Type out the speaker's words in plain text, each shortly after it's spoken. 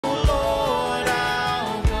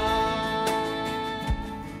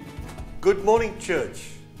Good morning,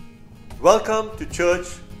 church. Welcome to Church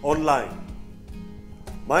Online.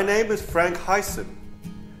 My name is Frank Hyson,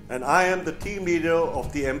 and I am the team leader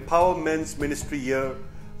of the Empower Men's Ministry here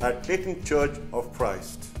at Clayton Church of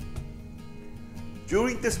Christ.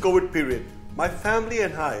 During this COVID period, my family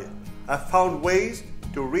and I have found ways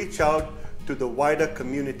to reach out to the wider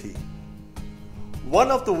community.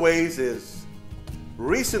 One of the ways is,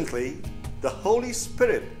 recently, the Holy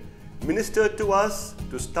Spirit ministered to us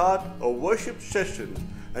to start a worship session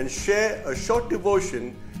and share a short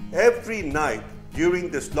devotion every night during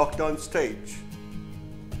this lockdown stage.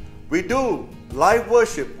 We do live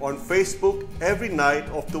worship on Facebook every night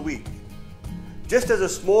of the week, just as a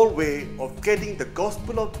small way of getting the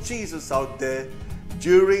gospel of Jesus out there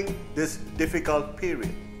during this difficult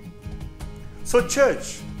period. So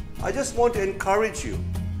church, I just want to encourage you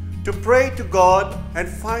to pray to God and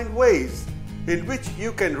find ways in which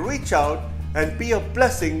you can reach out and be a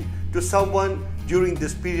blessing to someone during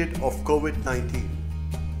this period of COVID-19.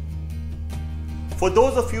 For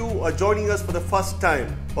those of you who are joining us for the first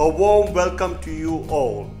time, a warm welcome to you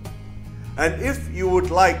all. And if you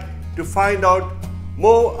would like to find out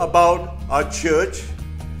more about our church,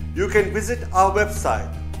 you can visit our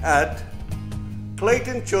website at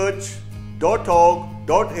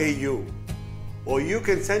claytonchurch.org.au, or you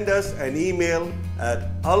can send us an email at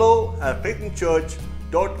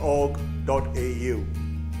hello@claytonchurch.org.au.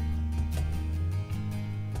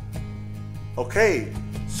 Okay,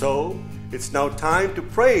 so it's now time to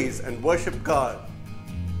praise and worship God.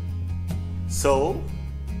 So,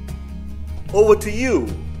 over to you,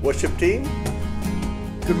 worship team.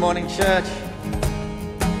 Good morning, church.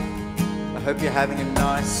 I hope you're having a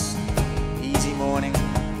nice, easy morning.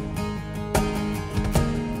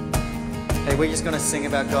 Hey, we're just going to sing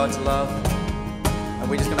about God's love, and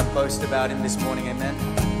we're just going to boast about Him this morning, amen?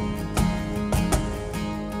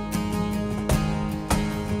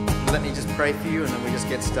 Let me just pray for you, and then we just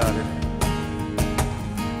get started.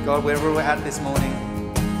 God, wherever we're at this morning,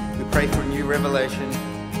 we pray for a new revelation.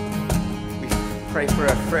 We pray for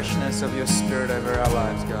a freshness of your Spirit over our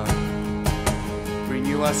lives, God.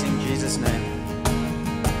 Renew us in Jesus' name.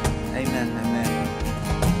 Amen, amen.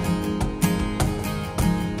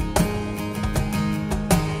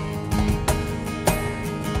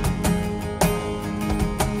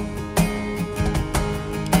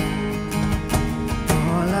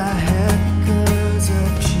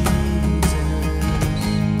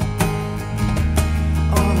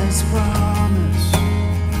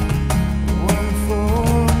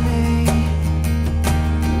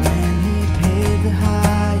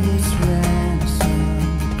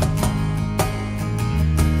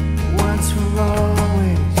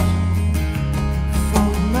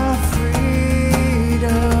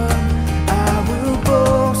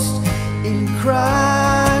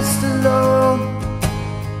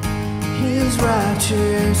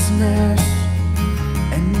 Righteousness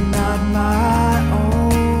and not my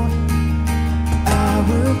own. I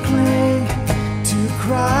will cling to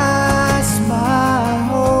Christ, my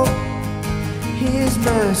hope. His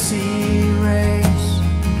mercy reigns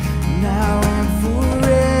now and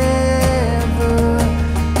forever.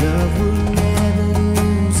 Love will never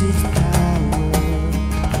lose its power.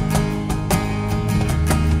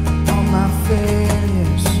 All my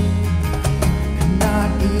failures cannot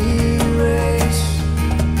erase.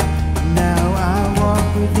 Now I walk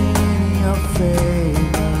within your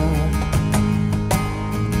favor.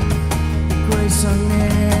 Grace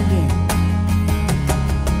unending,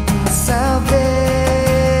 my salvation.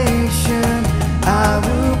 I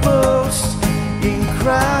will boast in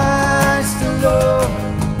Christ alone.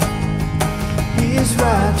 His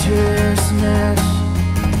righteousness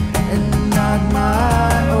and not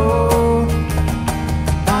my own.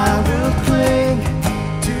 I will cling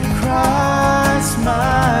to Christ,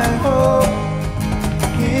 my hope.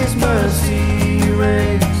 His mercy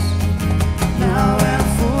reigns now and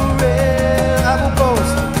forever.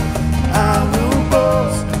 I will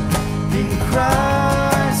boast in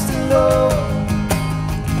Christ alone.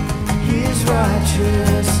 His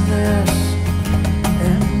righteousness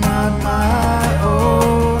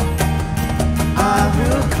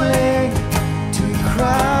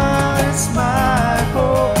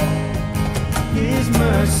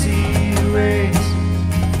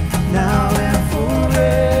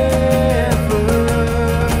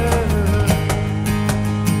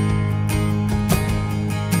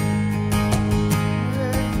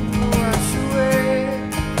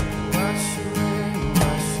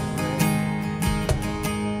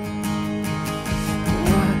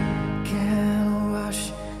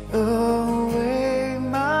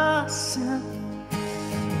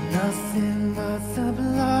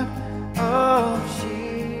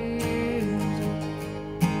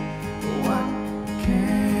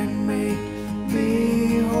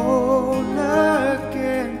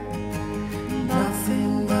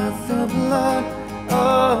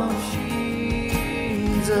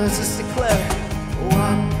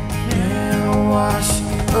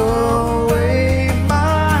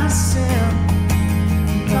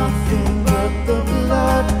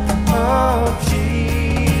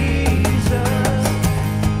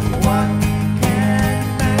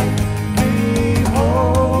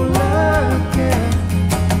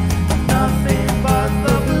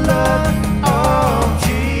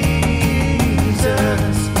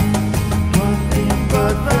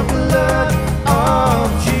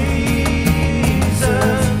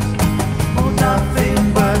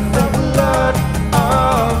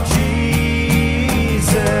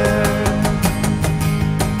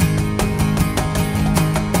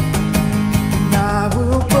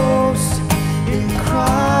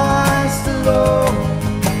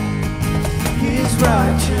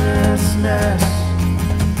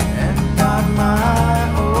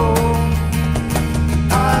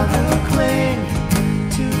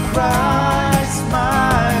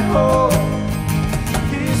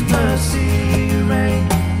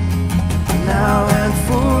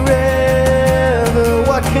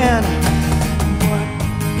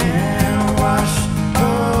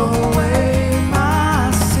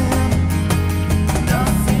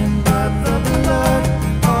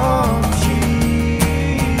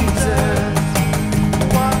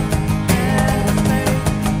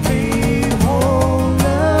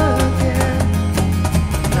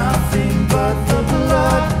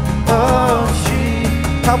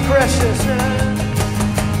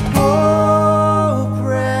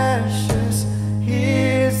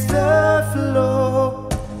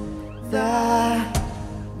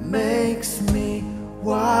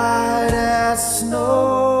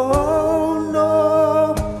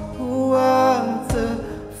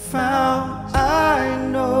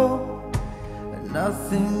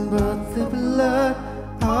but the blood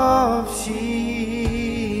of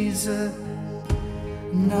Jesus.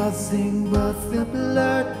 Nothing but the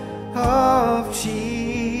blood of Jesus.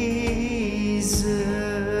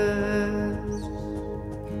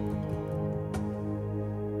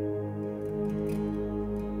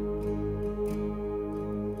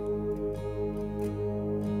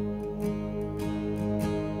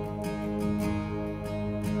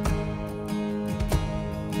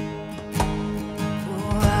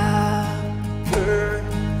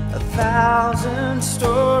 Thousand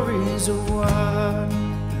stories of what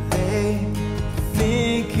they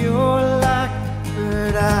think you're like,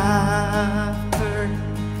 but I've heard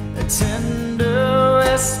a tender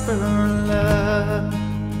whisper of love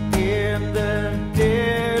in the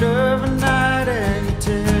dead of night, and you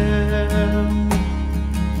tell me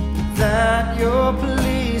that you're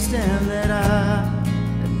pleased and that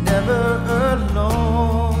I'm never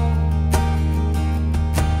alone.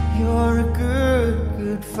 You're a good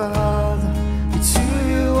Father, it's who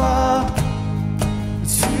you are,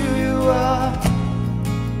 it's who you are,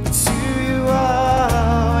 it's who you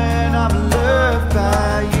are, and I'm loved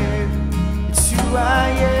by you. It's who I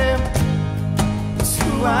am, it's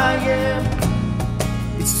who I am,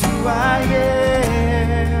 it's who I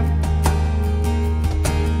am.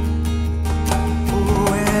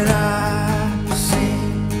 Oh, and I see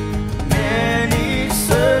many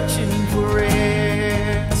searching for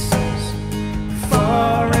answers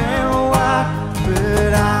far and wide,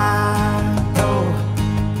 but I know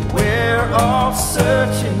we're all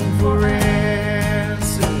searching for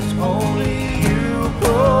answers. Only you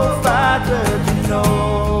provide, but you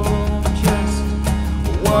know just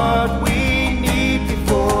what we need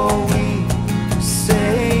before we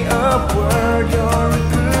say a word. You're a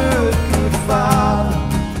good, good Father.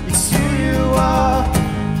 It's who you are,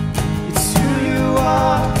 it's who you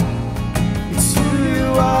are, it's who you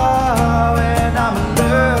are, and I'm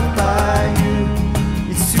loved by you.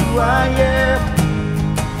 It's who I am,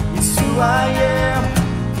 it's who I am,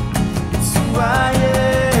 it's who I am.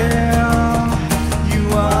 You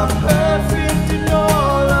are perfect in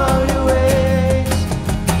all of your ways.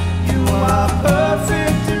 You are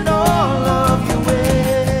perfect in all of your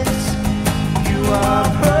ways. You are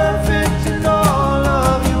perfect in all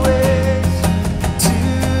of your ways.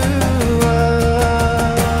 You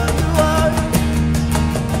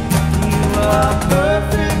are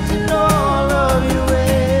perfect in all of your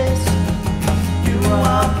ways. You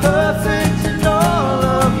are perfect in all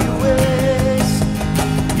of your ways.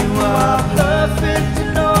 You are perfect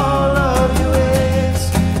in all of your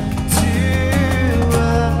ways to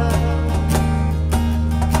us.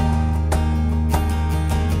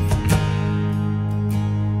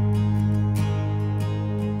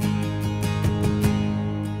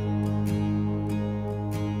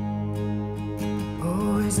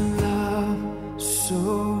 Oh, isn't love so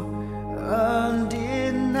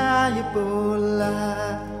undeniable?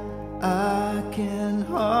 I can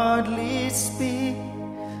hardly speak.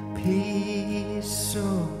 Peace so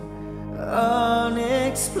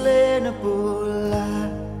unexplainable.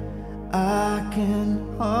 I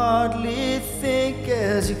can hardly think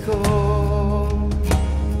as you call.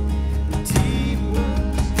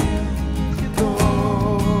 Deeper still you go.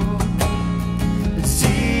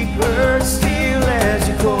 Deeper still as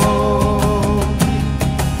you go.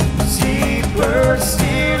 Deeper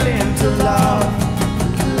still into love.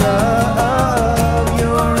 Love,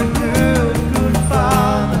 you're a good, good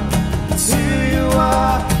Father. It's who you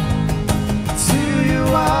are, it's who you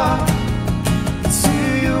are, it's who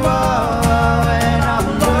you are, and I'm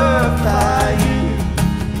loved by you.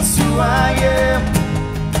 It's who I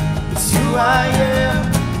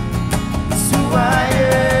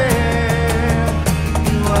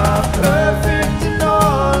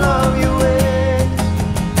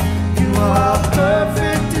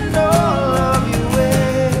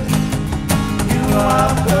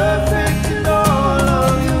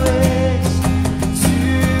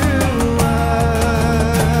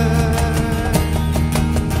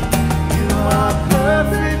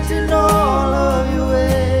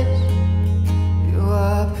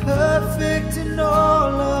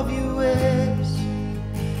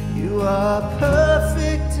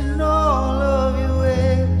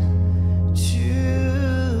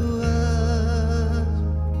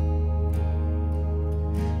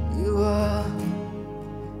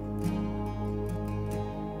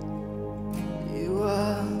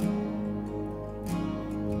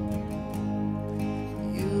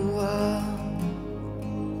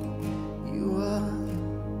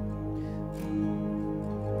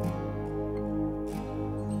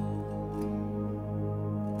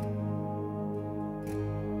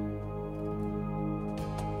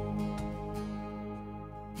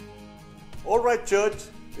Alright church,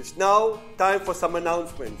 it's now time for some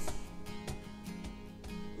announcements.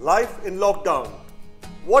 Life in lockdown.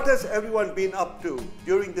 What has everyone been up to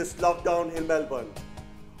during this lockdown in Melbourne?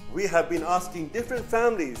 We have been asking different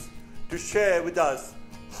families to share with us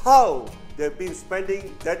how they've been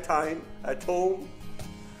spending their time at home.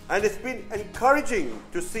 And it's been encouraging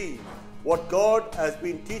to see what God has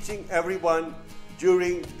been teaching everyone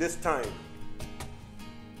during this time.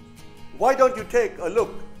 Why don't you take a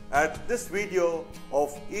look at this video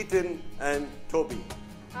of Ethan and Toby.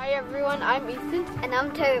 Hi everyone, I'm Ethan. And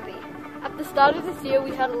I'm Toby. At the start of this year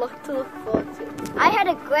we had a lot to look forward to. I had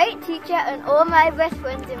a great teacher and all my best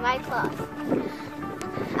friends in my class.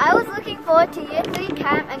 I was looking forward to Year 3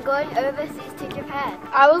 camp and going overseas to Japan.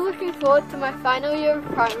 I was looking forward to my final year of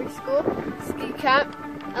primary school, ski camp,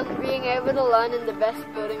 and being able to learn in the best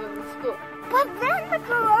building of the school. But then the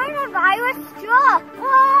coronavirus struck.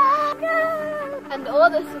 Oh, no. And all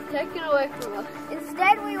this was taken away from us.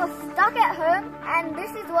 Instead, we were stuck at home, and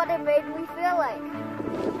this is what it made me feel like.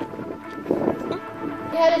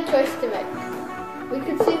 We had a choice to make. We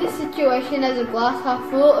could see the situation as a glass half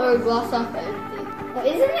full or a glass half empty. But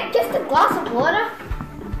isn't it just a glass of water?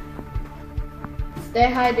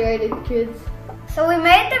 Stay hydrated, kids. So we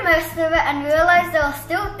made the most of it and realized there are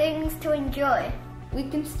still things to enjoy. We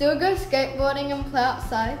can still go skateboarding and play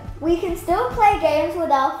outside. We can still play games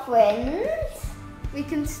with our friends. We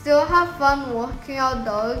can still have fun walking our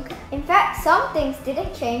dog. In fact, some things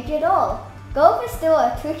didn't change at all. Golf is still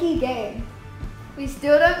a tricky game. We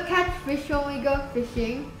still don't catch fish when we go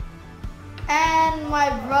fishing. And my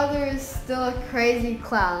brother is still a crazy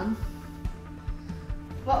clown.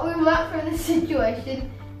 What we learned from this situation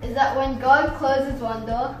is that when God closes one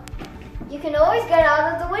door, you can always get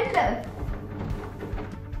out of the window.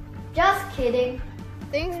 Just kidding.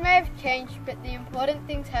 Things may have changed, but the important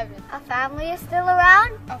things haven't. Our family is still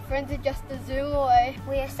around. Our friends are just a Zoom away.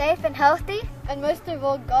 We are safe and healthy. And most of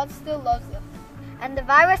all, God still loves us. And the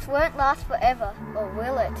virus won't last forever, or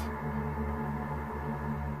will it?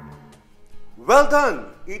 Well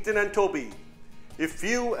done, Ethan and Toby. If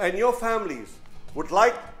you and your families would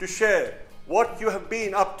like to share what you have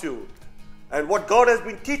been up to and what God has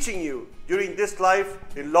been teaching you during this life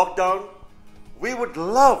in lockdown, we would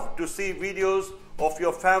love to see videos of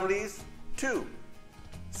your families too.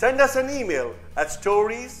 Send us an email at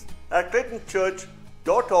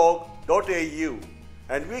stories@claytonchurch.org.au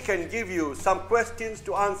and we can give you some questions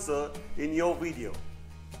to answer in your video.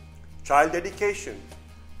 Child dedication.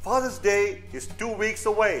 Father's Day is 2 weeks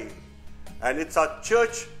away and it's our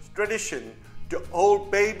church tradition to hold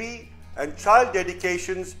baby and child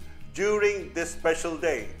dedications during this special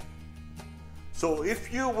day. So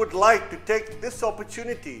if you would like to take this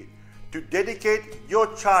opportunity to dedicate your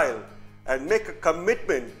child and make a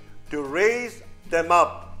commitment to raise them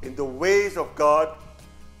up in the ways of God,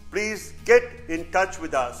 please get in touch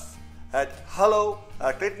with us at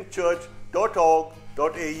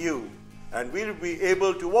hello@claytonchurch.org.au and we'll be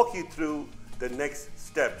able to walk you through the next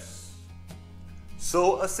steps.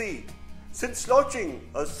 Sow a seed. Since launching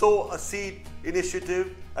a Sow a Seed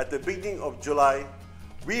initiative at the beginning of July,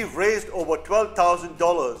 we've raised over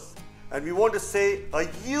 $12,000 and we want to say a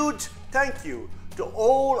huge thank you to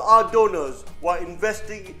all our donors who are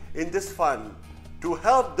investing in this fund to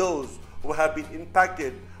help those who have been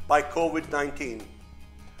impacted by COVID-19.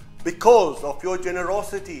 Because of your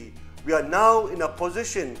generosity, we are now in a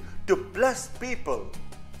position to bless people.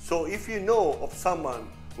 So if you know of someone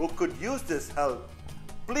who could use this help,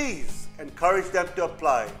 please encourage them to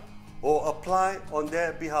apply or apply on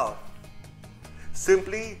their behalf.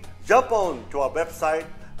 Simply jump on to our website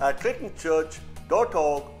at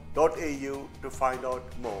claytonchurch.org.au to find out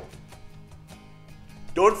more.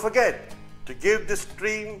 Don't forget to give this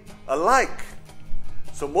stream a like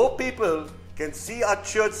so more people can see our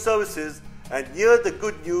church services and hear the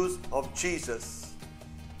good news of Jesus.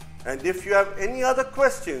 And if you have any other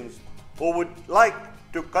questions or would like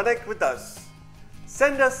to connect with us,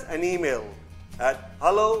 send us an email at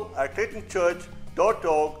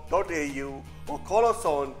hello@claytonchurch.org.au or call us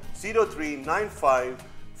on 0395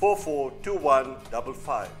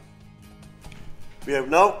 442155. We have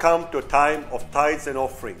now come to a time of tithes and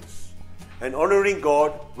offerings and honoring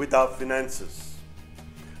God with our finances.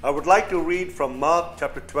 I would like to read from Mark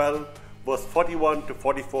chapter 12 verse 41 to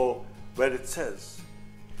 44 where it says,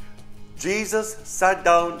 Jesus sat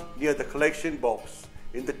down near the collection box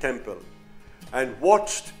in the temple and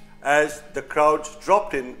watched as the crowds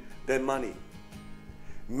dropped in their money.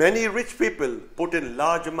 Many rich people put in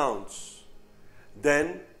large amounts.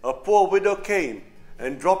 Then a poor widow came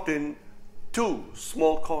and dropped in 2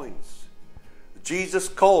 small coins. Jesus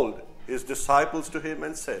called his disciples to him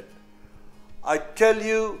and said, I tell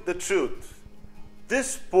you the truth.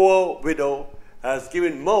 This poor widow has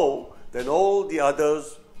given more than all the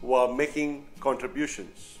others who are making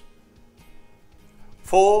contributions.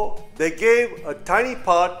 For they gave a tiny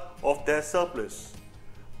part of their surplus,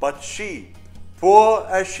 but she, poor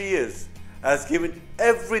as she is, has given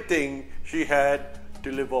everything she had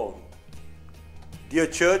to live on. Dear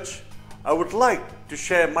church, I would like to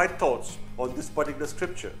share my thoughts on this particular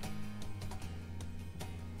scripture.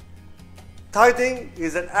 Tithing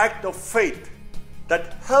is an act of faith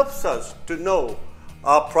that helps us to know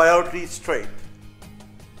our priorities straight.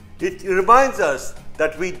 It reminds us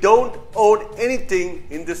that we don't own anything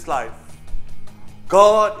in this life.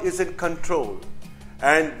 God is in control,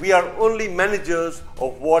 and we are only managers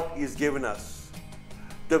of what is given us.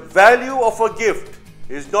 The value of a gift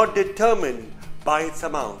is not determined by its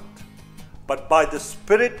amount, but by the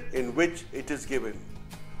spirit in which it is given.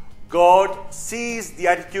 God sees the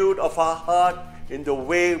attitude of our heart in the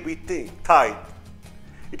way we tithe.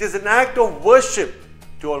 It is an act of worship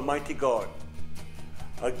to Almighty God.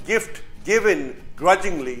 A gift given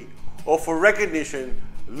grudgingly or for recognition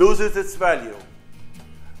loses its value.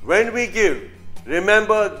 When we give,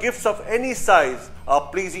 remember gifts of any size are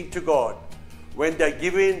pleasing to God when they are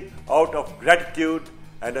given out of gratitude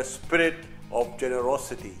and a spirit of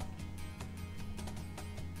generosity.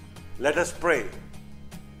 Let us pray.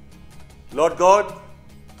 Lord God,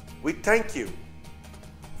 we thank you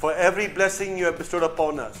for every blessing you have bestowed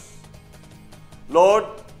upon us. Lord,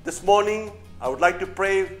 this morning I would like to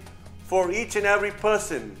pray for each and every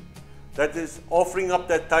person that is offering up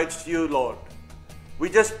their tithes to you, Lord. We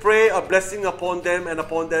just pray a blessing upon them and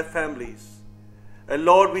upon their families. And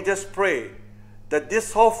Lord, we just pray that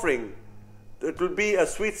this offering, it will be a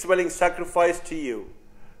sweet-smelling sacrifice to you,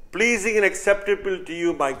 pleasing and acceptable to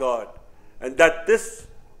you, my God, and that this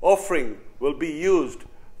offering will be used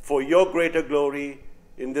for your greater glory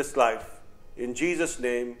in this life. In Jesus'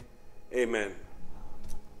 name, amen.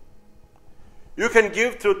 You can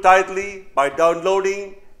give through Tithely by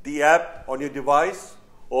downloading the app on your device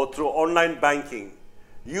or through online banking,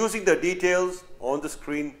 using the details on the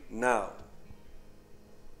screen now.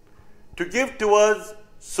 To give towards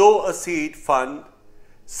Sow a Seed Fund,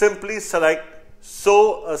 simply select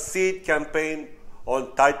Sow a Seed campaign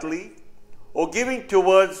on Tithely, or giving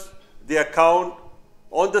towards the account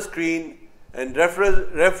on the screen and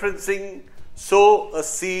referencing Sow a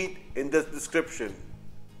Seed in the description.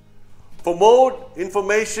 For more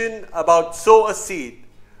information about Sow a Seed,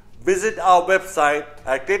 visit our website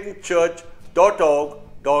at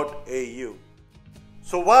claytonchurch.org.au.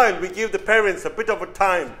 So while we give the parents a bit of a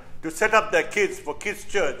time to set up their kids for Kids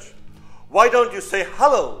Church, why don't you say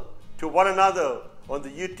hello to one another on the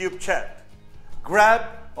YouTube chat? Grab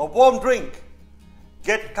a warm drink,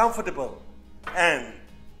 get comfortable, and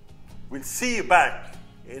we'll see you back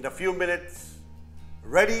in a few minutes,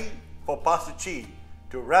 ready for Pastor Chee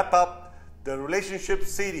to wrap up the relationship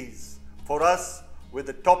series for us with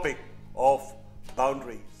the topic of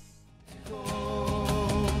boundaries.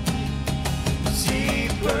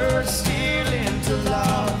 Deeper still into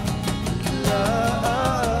love,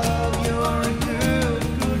 you're a good,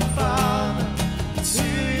 good Father. It's who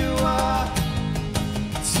you are,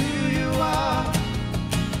 it's who you are,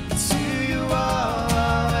 it's who you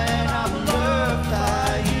are, and I'm loved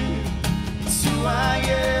by you. It's who I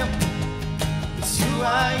am, it's who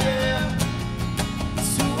I am,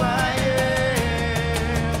 it's who I am.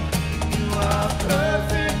 You are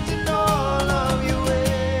perfect in all of your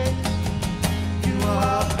ways. You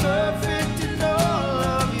are perfect in all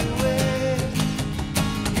of your ways.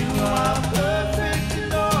 You are perfect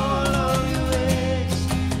in all of your ways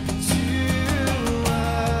to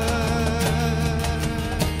us.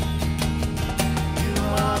 You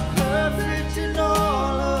are perfect in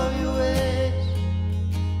all of your ways.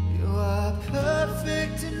 You are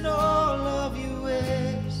perfect in all of your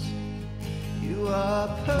ways. You are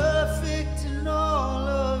perfect in all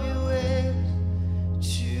of your ways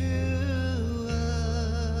to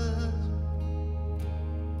us.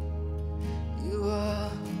 You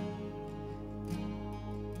are.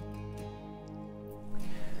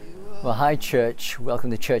 Well, hi church,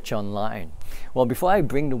 welcome to Church Online. Well, before I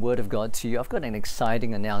bring the Word of God to you, I've got an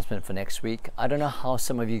exciting announcement for next week. I don't know how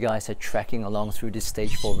some of you guys are tracking along through this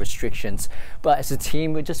stage 4 restrictions, but as a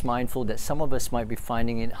team, we're just mindful that some of us might be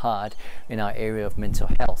finding it hard in our area of mental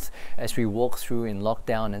health as we walk through in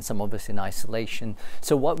lockdown and some of us in isolation.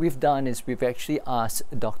 So what we've done is we've actually asked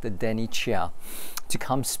Dr. Denny Chia to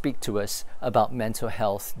come speak to us about mental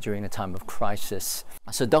health during a time of crisis.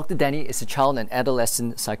 So Dr. Danny is a child and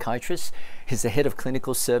adolescent psychiatrist. He's the head of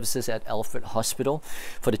clinical services at Alfred Hospital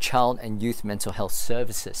for the Child and Youth Mental Health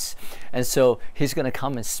Services. And so he's going to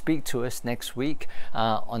come and speak to us next week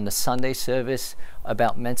on the Sunday service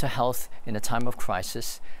about mental health in a time of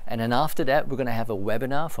crisis. And then after that, we're going to have a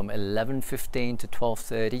webinar from 11:15 to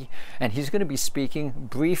 12:30. And he's going to be speaking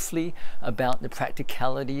briefly about the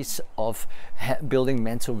practicalities of building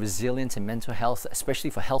mental resilience and mental health, especially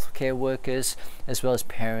for healthcare workers, as well as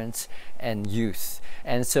parents and youth.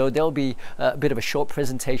 And so there'll be a bit of a short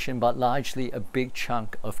presentation, but largely a big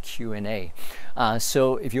chunk of Q&A.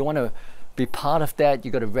 So if you want to be part of that, you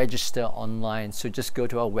got to register online. So just go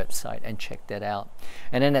to our website and check that out.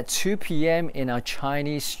 And then at 2 p.m. in our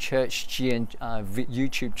Chinese Church Chee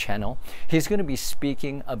YouTube channel, he's going to be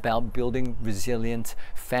speaking about building resilient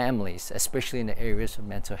families, especially in the areas of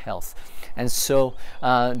mental health. And so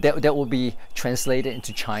that will be translated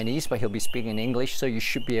into Chinese, but he'll be speaking in English, so you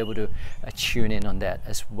should be able to tune in on that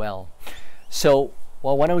as well. So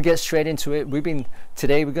well, why don't we get straight into it?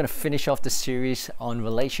 Today we're going to finish off the series on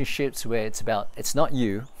relationships, where it's about, it's not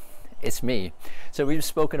you, it's me. So we've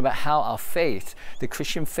spoken about how our faith, the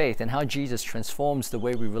Christian faith, and how Jesus transforms the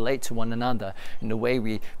way we relate to one another, in the way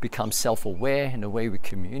we become self-aware, in the way we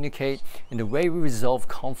communicate, in the way we resolve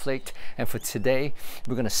conflict. And for today,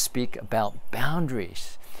 we're going to speak about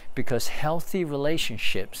boundaries, because healthy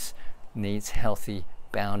relationships needs healthy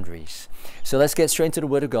boundaries. So let's get straight into the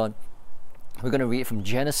Word of God. We're going to read from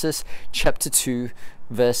Genesis chapter 2,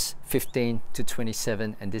 verse 15 to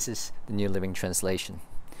 27, and this is the New Living Translation.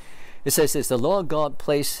 It says this: "The Lord God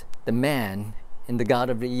placed the man in the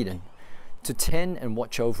Garden of Eden to tend and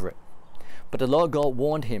watch over it. But the Lord God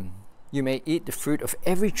warned him, 'You may eat the fruit of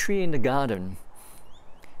every tree in the garden,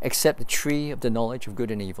 except the tree of the knowledge of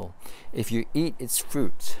good and evil. If you eat its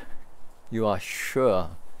fruit, you are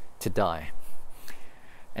sure to die.'"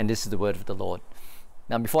 And this is the word of the Lord.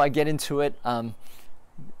 Now, before I get into it, I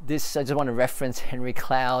just want to reference Henry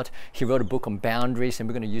Cloud. He wrote a book on boundaries, and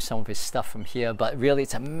we're going to use some of his stuff from here. But really,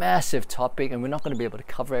 it's a massive topic, and we're not going to be able to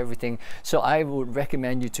cover everything. So I would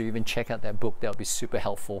recommend you to even check out that book. That would be super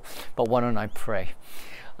helpful. But why don't I pray?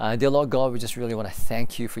 Dear Lord God, we just really want to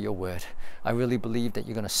thank you for your word. I really believe that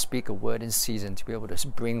you're going to speak a word in season to be able to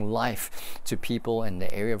bring life to people in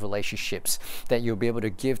the area of relationships, that you'll be able to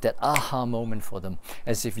give that aha moment for them,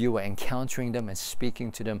 as if you were encountering them and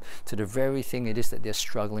speaking to them to the very thing it is that they're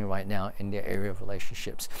struggling right now in their area of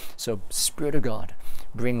relationships. So Spirit of God,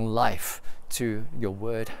 bring life to your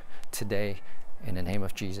word today in the name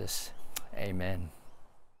of Jesus. Amen.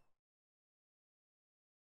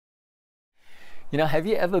 You know, have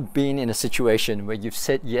you ever been in a situation where you've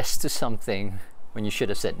said yes to something when you should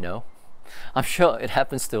have said no? I'm sure it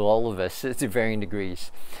happens to all of us to varying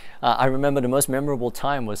degrees. I remember the most memorable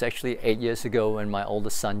time was actually 8 years ago when my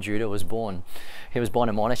oldest son Judah was born. He was born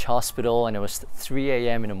at Monash Hospital, and it was 3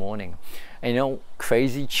 a.m. in the morning. And you know,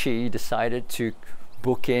 Crazy Chee decided to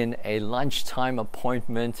book in a lunchtime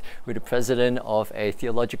appointment with the president of a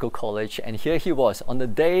theological college, and here he was on the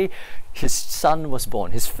day his son was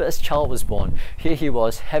born, his first child was born. Here he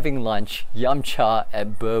was having lunch, yum cha,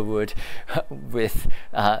 at Burwood with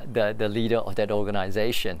the leader of that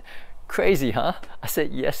organization. Crazy, huh? I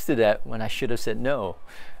said yes to that when I should have said no.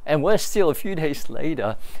 And worse still, a few days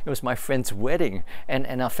later, it was my friend's wedding,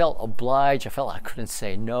 and I felt obliged. I felt I couldn't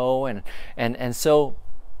say no, and so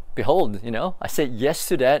behold, you know, I said yes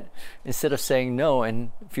to that instead of saying no.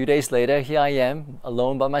 And a few days later, here I am,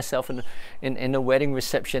 alone by myself in a wedding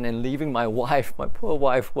reception, and leaving my wife, my poor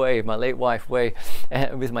wife Wei, my late wife Wei,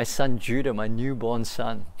 with my son Judah, my newborn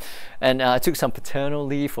son. And I took some paternal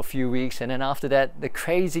leave for a few weeks, and then after that, the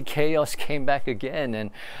crazy chaos came back again,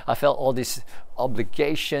 and I felt all these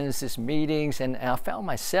obligations, these meetings, and I found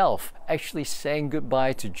myself actually saying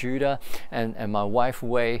goodbye to Judah and my wife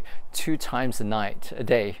Wei 2 times a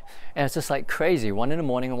day. And it's just like crazy, one in the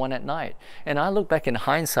morning and one at night. And I look back in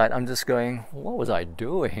hindsight, I'm just going, what was I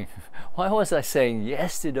doing? Why was I saying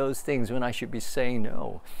yes to those things when I should be saying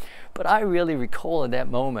no? But I really recall in that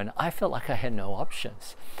moment, I felt like I had no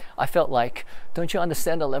options. I felt like, don't you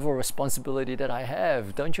understand the level of responsibility that I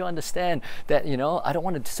have? Don't you understand that, you know, I don't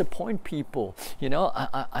want to disappoint people. You know,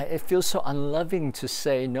 it feels so unloving to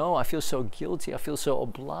say no. I feel so guilty. I feel so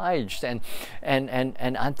obliged. And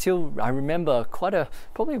until I remember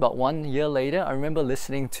probably about 1 year later, I remember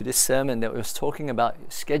listening to this sermon that was talking about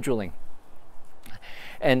scheduling.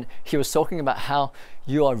 And he was talking about how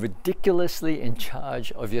you are ridiculously in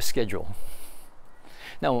charge of your schedule.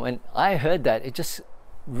 Now, when I heard that, it just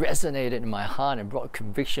resonated in my heart and brought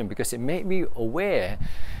conviction, because it made me aware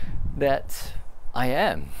that I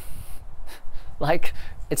am. Like,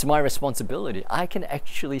 it's my responsibility. I can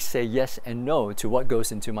actually say yes and no to what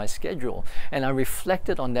goes into my schedule. And I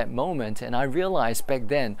reflected on that moment, and I realized back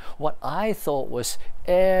then what I thought was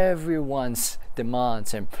everyone's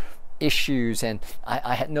demands and issues, and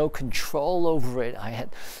I had no control over it.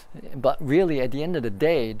 But really, at the end of the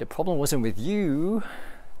day, the problem wasn't with you.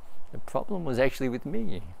 The problem was actually with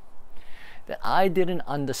me. That I didn't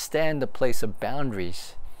understand the place of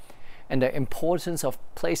boundaries and the importance of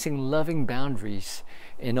placing loving boundaries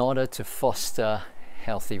in order to foster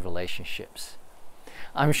healthy relationships.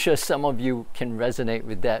 I'm sure some of you can resonate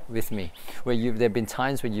with that with me, where there have been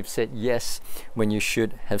times when you've said yes when you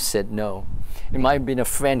should have said no. It might have been a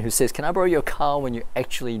friend who says, can I borrow your car when you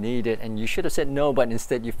actually need it? And you should have said no, but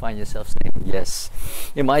instead you find yourself saying yes.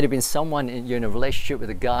 It might have been someone, you're in a relationship with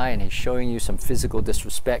a guy and he's showing you some physical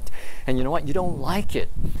disrespect, and you know what, you don't like it,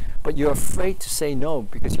 but you're afraid to say no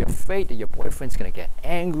because you're afraid that your boyfriend's going to get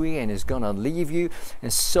angry and is going to leave you,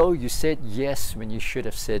 and so you said yes when you should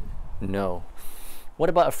have said no. What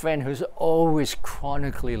about a friend who's always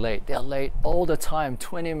chronically late? They're late all the time,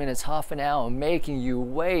 20 minutes, half an hour, making you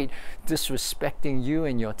wait, disrespecting you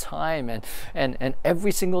and your time. And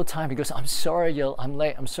every single time he goes, I'm sorry, I'm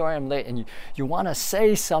late, I'm sorry, I'm late. And you want to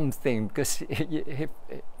say something, because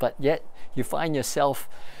but yet you find yourself,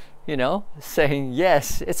 saying,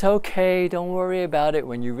 yes, it's okay, don't worry about it,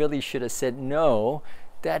 when you really should have said no.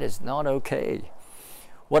 That is not okay.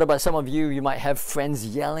 What about some of you? You might have friends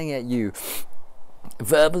yelling at you,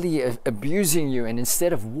 verbally abusing you, and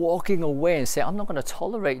instead of walking away and say, I'm not going to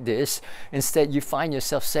tolerate this, instead you find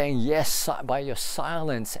yourself saying yes by your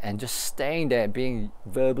silence and just staying there being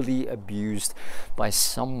verbally abused by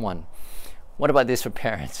someone. What about this for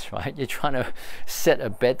parents, right? You're trying to set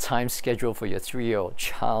a bedtime schedule for your 3-year-old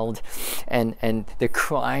child, and they're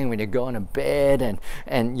crying when they go to bed,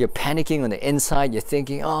 and you're panicking on the inside. You're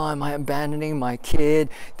thinking, oh, am I abandoning my kid?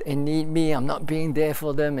 They need me, I'm not being there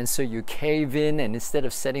for them. And so you cave in, and instead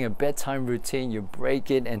of setting a bedtime routine, you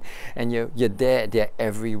break it, and you're there at their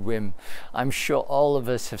every whim. I'm sure all of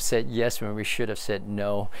us have said yes when we should have said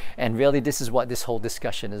no. And really, this is what this whole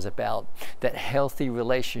discussion is about, that healthy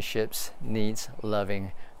relationships need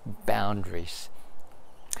loving boundaries.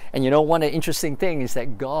 And one of the interesting things is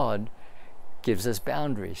that God gives us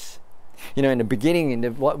boundaries. In the beginning,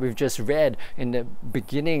 what we've just read, in the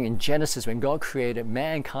beginning in Genesis, when God created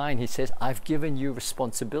mankind, he says, I've given you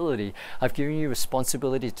responsibility. I've given you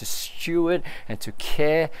responsibility to steward and to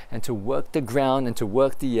care and to work the ground and to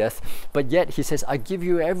work the earth. But yet he says, I give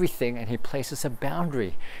you everything, and he places a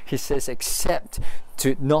boundary. He says, except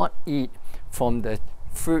to not eat from the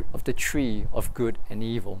fruit of the tree of good and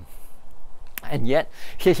evil. And yet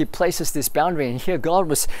here he places this boundary, and here God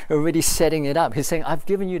was already setting it up. He's saying, I've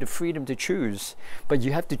given you the freedom to choose, but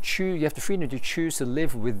you have to choose. You have the freedom to choose to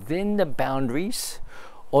live within the boundaries,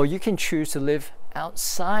 or you can choose to live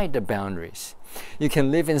outside the boundaries. You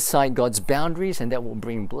can live inside God's boundaries, and that will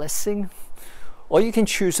bring blessing, or you can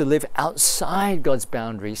choose to live outside God's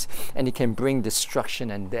boundaries, and it can bring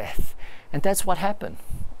destruction and death. And that's what happened.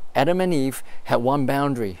 Adam and Eve had one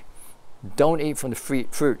boundary: don't eat from the fruit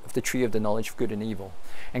of the tree of the knowledge of good and evil.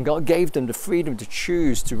 And God gave them the freedom to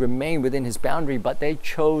choose to remain within his boundary, but they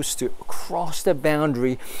chose to cross the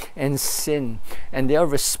boundary and sin. And their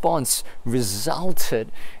response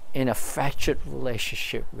resulted in a fractured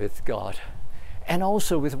relationship with God and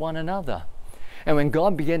also with one another. And when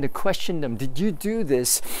God began to question them, did you do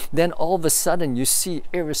this? Then all of a sudden you see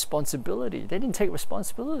irresponsibility. They didn't take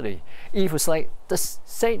responsibility. Eve was like,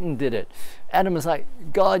 Satan did it. Adam was like,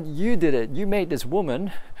 God, you did it. You made this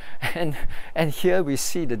woman. And here we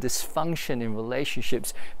see the dysfunction in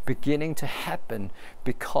relationships beginning to happen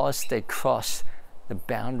because they crossed the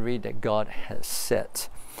boundary that God has set.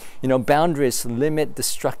 Boundaries limit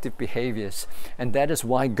destructive behaviors, and that is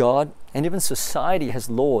why God and even society has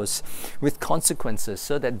laws with consequences,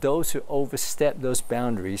 so that those who overstep those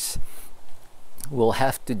boundaries will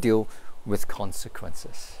have to deal with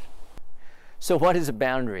consequences. So what is a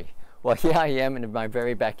boundary? Well, here I am in my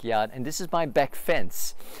very backyard, and this is my back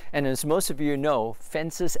fence. And as most of you know,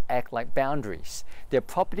 fences act like boundaries. They're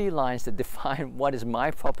property lines that define what is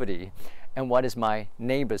my property and what is my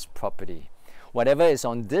neighbor's property. Whatever is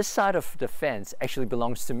on this side of the fence actually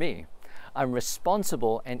belongs to me. I'm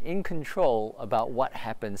responsible and in control about what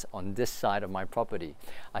happens on this side of my property.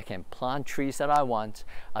 I can plant trees that I want.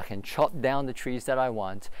 I can chop down the trees that I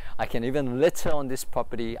want. I can even litter on this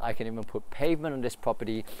property. I can even put pavement on this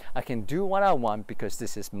property. I can do what I want because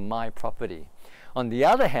this is my property. On the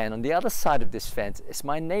other hand, on the other side of this fence is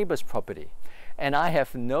my neighbor's property. and I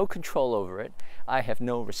have no control over it. I have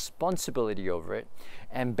no responsibility over it.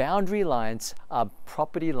 And boundary lines are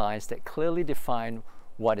property lines that clearly define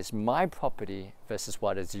what is my property versus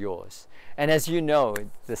what is yours. And as you know,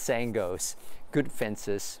 the saying goes, good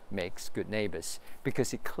fences makes good neighbors,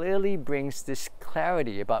 because it clearly brings this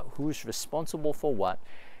clarity about who's responsible for what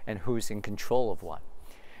and who's in control of what.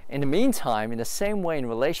 In the meantime, in the same way in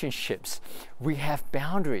relationships, we have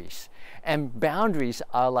boundaries. And boundaries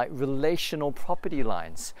are like relational property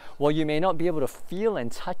lines. While you may not be able to feel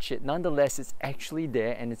and touch it, nonetheless, it's actually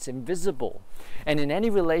there and it's invisible. And in any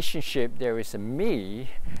relationship, there is a me,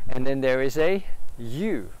 and then there is a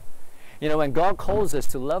you. You know, when God calls us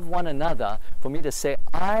to love one another, for me to say,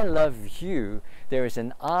 I love you, there is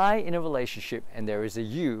an I in a relationship and there is a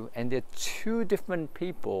you, and they're two different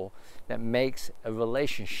people that makes a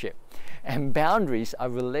relationship. And boundaries are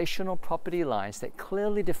relational property lines that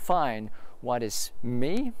clearly define what is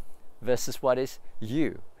me versus what is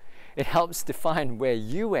you. It helps define where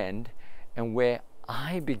you end and where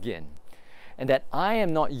I begin. And that I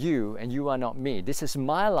am not you and you are not me. This is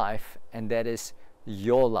my life and that is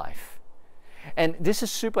your life. And this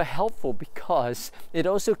is super helpful because it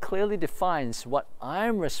also clearly defines what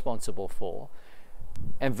I'm responsible for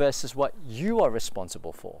and versus what you are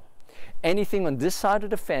responsible for. Anything on this side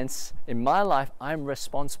of the fence in my life, I'm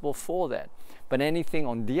responsible for that. But anything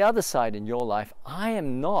on the other side in your life, I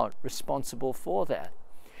am not responsible for that.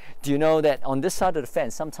 Do you know that on this side of the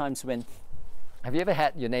fence, sometimes have you ever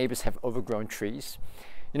had your neighbors have overgrown trees?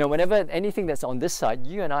 You know, whenever anything that's on this side,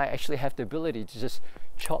 you and I actually have the ability to just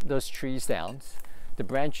chop those trees down, the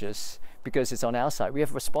branches, because it's on our side. We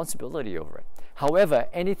have responsibility over it. However,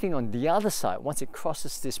 anything on the other side, once it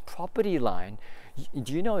crosses this property line,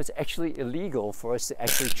 do you know it's actually illegal for us to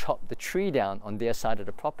actually chop the tree down on their side of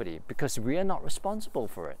the property because we are not responsible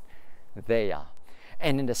for it. They are.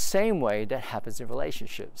 And in the same way, that happens in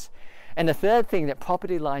relationships. And the third thing that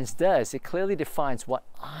property lines does, it clearly defines what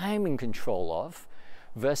I'm in control of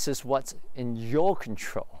versus what's in your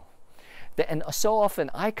control. And so often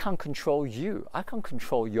I can't control you. I can't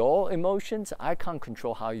control your emotions. I can't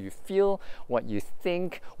control how you feel, what you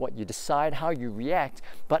think, what you decide, how you react.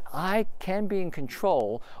 But I can be in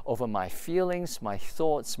control over my feelings, my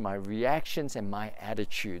thoughts, my reactions, and my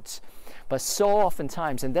attitudes. But so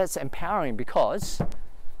oftentimes, and that's empowering because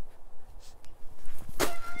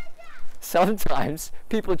sometimes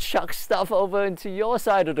people chuck stuff over into your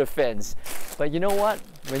side of the fence. But you know what?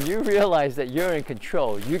 When you realize that you're in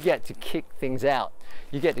control, you get to kick things out.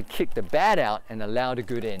 You get to kick the bad out and allow the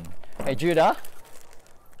good in. Hey Judah.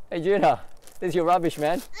 Hey Judah. This is your rubbish,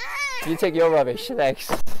 man. You take your rubbish.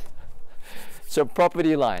 Thanks. So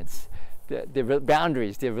property lines. The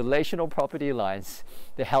boundaries, the relational property lines,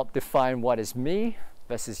 they help define what is me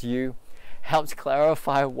versus you. Helps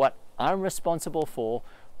clarify what I'm responsible for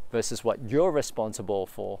versus what you're responsible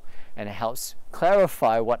for, and it helps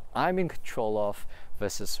clarify what I'm in control of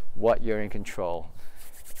versus what you're in control.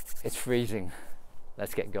 It's freezing.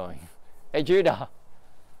 Let's get going. Hey Judah,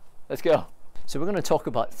 let's go. So we're going to talk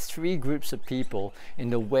about three groups of people in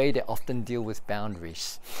the way they often deal with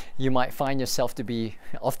boundaries. You might find yourself to be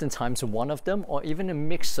oftentimes one of them or even a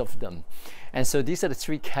mix of them. And so these are the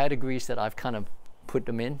three categories that I've kind of put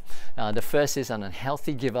them in. The first is an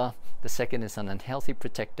unhealthy giver, the second is an unhealthy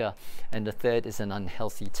protector, and the third is an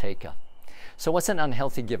unhealthy taker. So what's an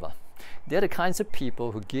unhealthy giver? They're the kinds of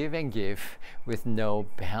people who give and give with no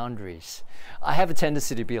boundaries. I have a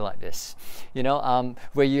tendency to be like this, you know,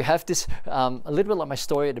 where you have this, a little bit like my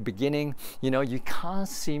story at the beginning, you know, you can't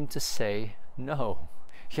seem to say no.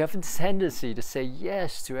 You have a tendency to say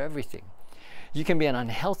yes to everything. You can be an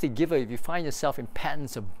unhealthy giver if you find yourself in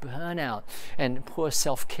patterns of burnout and poor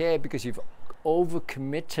self-care because you've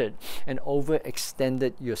overcommitted and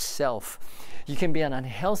overextended yourself. You can be an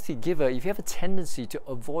unhealthy giver if you have a tendency to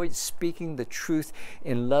avoid speaking the truth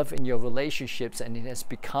in love in your relationships, and it has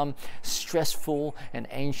become stressful and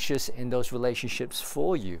anxious in those relationships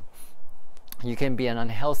for you. You can be an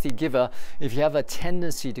unhealthy giver if you have a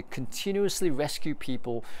tendency to continuously rescue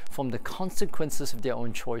people from the consequences of their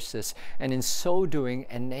own choices, and in so doing,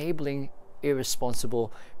 enabling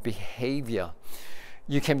irresponsible behavior.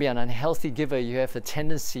 You can be an unhealthy giver. You have a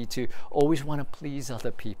tendency to always want to please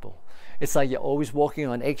other people. It's like you're always walking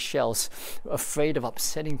on eggshells, afraid of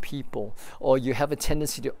upsetting people, or you have a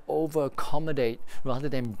tendency to over-accommodate rather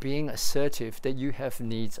than being assertive, that you have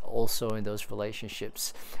needs also in those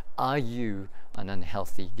relationships. Are you an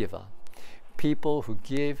unhealthy giver? People who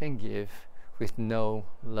give and give with no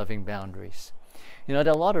loving boundaries. You know,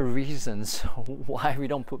 there are a lot of reasons why we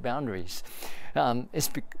don't put boundaries. And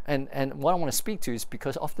what I want to speak to is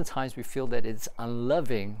because oftentimes we feel that it's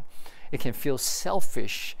unloving it can feel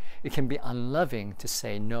selfish, it can be unloving to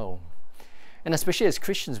say no. And especially as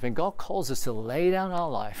Christians, when God calls us to lay down our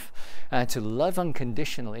life and to love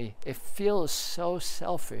unconditionally, it feels so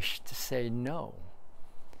selfish to say no.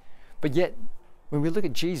 But yet, when we look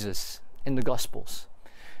at Jesus in the Gospels,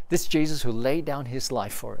 this Jesus who laid down his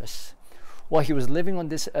life for us, while he was living on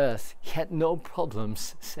this earth, he had no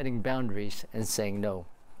problems setting boundaries and saying no.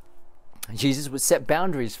 Jesus would set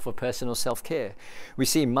boundaries for personal self-care. We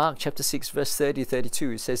see in Mark chapter 6 verse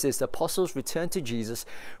 30-32, it says this: the apostles returned to Jesus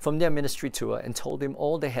from their ministry tour and told him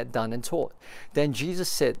all they had done and taught. Then Jesus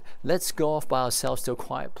said, let's go off by ourselves to a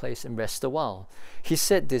quiet place and rest a while. He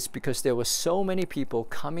said this because there were so many people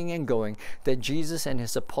coming and going that Jesus and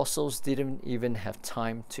his apostles didn't even have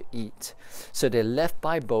time to eat. So they left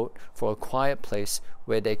by boat for a quiet place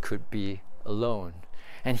where they could be alone.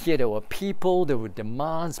 And here there were people, there were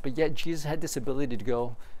demands, but yet Jesus had this ability to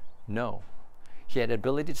go, no. He had the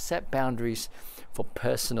ability to set boundaries for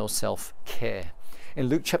personal self-care. In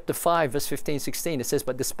Luke chapter 5, verse 15-16, it says,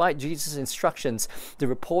 but despite Jesus' instructions, the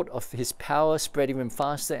report of his power spread even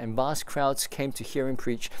faster, and vast crowds came to hear him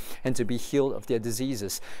preach and to be healed of their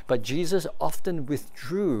diseases. But Jesus often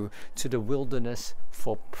withdrew to the wilderness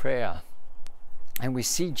for prayer. And we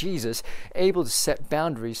see Jesus able to set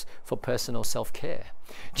boundaries for personal self-care.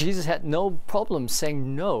 Jesus had no problem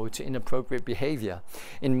saying no to inappropriate behavior.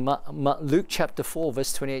 In Luke chapter 4,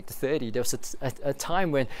 verse 28-30, there was a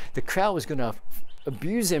time when the crowd was going to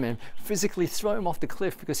abuse him and physically throw him off the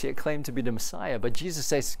cliff because he had claimed to be the Messiah. But Jesus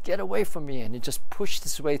says, get away from me. And he just pushed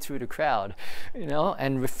his way through the crowd,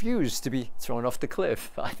 and refused to be thrown off the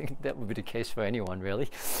cliff. I think that would be the case for anyone, really.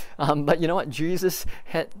 But you know what? Jesus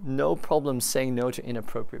had no problem saying no to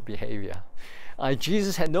inappropriate behavior.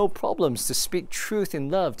 Jesus had no problems to speak truth in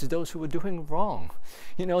love to those who were doing wrong.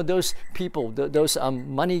 Those people, those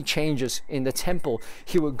money changers in the temple,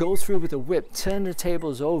 he would go through with a whip, turn the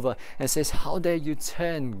tables over, and says, how dare you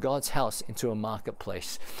turn God's house into a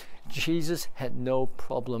marketplace? Jesus had no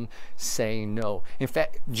problem saying no. In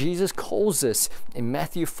fact, Jesus calls us in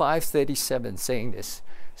Matthew 5:37, saying this: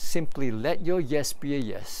 simply let your yes be a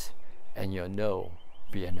yes and your no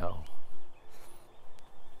be a no.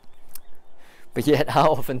 But yet,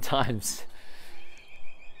 how oftentimes,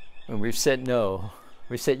 when we've said no,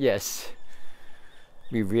 we said yes,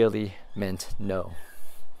 we really meant no.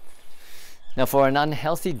 Now, for an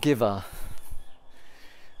unhealthy giver,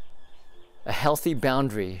 a healthy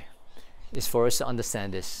boundary is for us to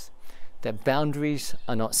understand this, that boundaries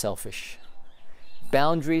are not selfish.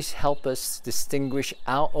 Boundaries help us distinguish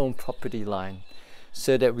our own property line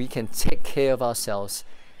so that we can take care of ourselves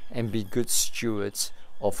and be good stewards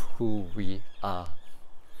of who we are.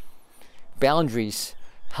 Boundaries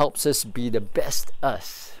helps us be the best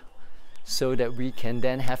us so that we can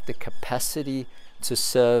then have the capacity to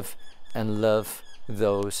serve and love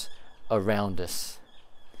those around us.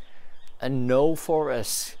 A no for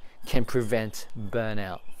us can prevent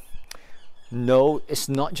burnout. No is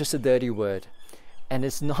not just a dirty word, and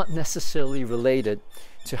it's not necessarily related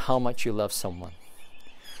to how much you love someone.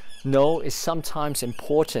 No is sometimes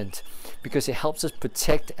important because it helps us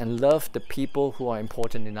protect and love the people who are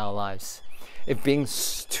important in our lives. If being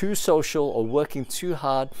too social or working too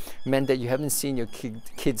hard meant that you haven't seen your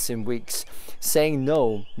kids in weeks, saying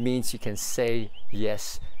no means you can say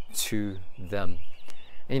yes to them.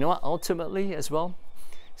 And you know what? Ultimately, as well,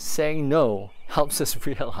 saying no helps us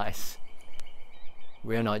realize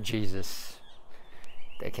we're not Jesus.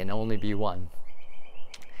 There can only be one.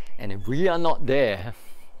 And if we are not there,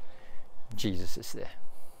 Jesus is there.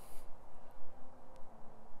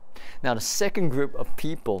 Now, the second group of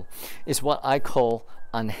people is what I call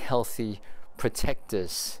unhealthy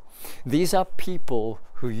protectors. These are people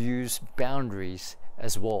who use boundaries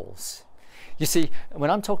as walls. You see, when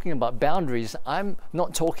I'm talking about boundaries, I'm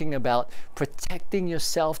not talking about protecting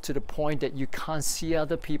yourself to the point that you can't see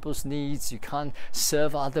other people's needs, you can't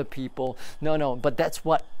serve other people. No, but that's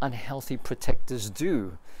what unhealthy protectors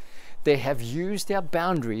do. They have used their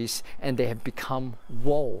boundaries and they have become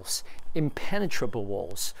walls, impenetrable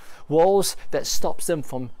walls. Walls that stops them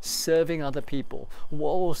from serving other people.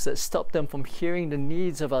 Walls that stop them from hearing the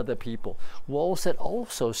needs of other people. Walls that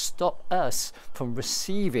also stop us from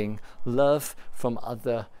receiving love from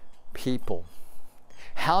other people.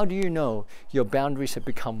 How do you know your boundaries have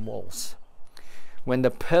become walls? When the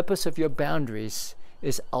purpose of your boundaries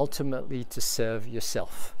is ultimately to serve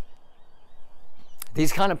yourself.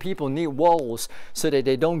 These kind of people need walls so that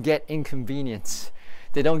they don't get inconvenienced.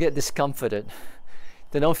 They don't get discomforted.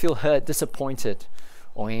 They don't feel hurt, disappointed,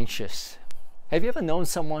 or anxious. Have you ever known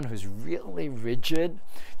someone who's really rigid,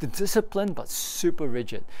 the discipline but super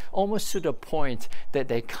rigid, almost to the point that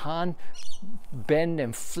they can't bend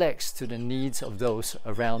and flex to the needs of those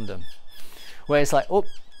around them? Where it's like, oh,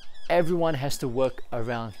 everyone has to work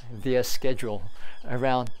around their schedule,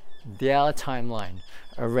 around their timeline,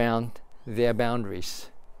 around their boundaries.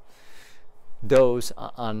 Those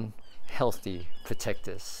are unhealthy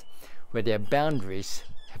protectors, where their boundaries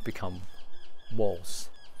have become walls.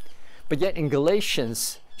 But yet in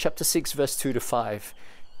Galatians chapter 6 verse 2 to 5,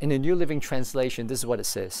 in the New Living Translation, this is what it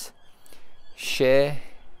says: share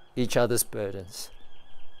each other's burdens,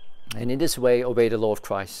 and in this way obey the law of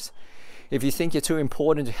Christ. If you think you're too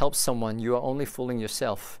important to help someone, you are only fooling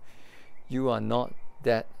yourself. You are not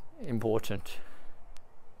that important.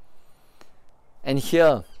 And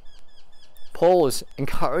here, Paul is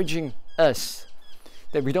encouraging us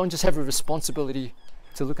that we don't just have a responsibility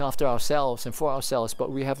to look after ourselves and for ourselves,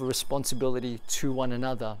 but we have a responsibility to one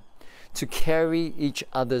another, to carry each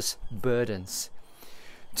other's burdens,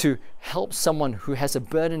 to help someone who has a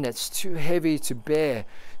burden that's too heavy to bear,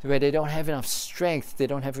 where they don't have enough strength, they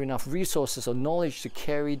don't have enough resources or knowledge to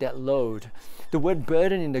carry that load. The word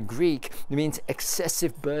burden in the Greek means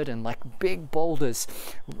excessive burden, like big boulders,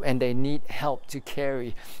 and they need help to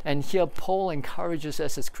carry. And here Paul encourages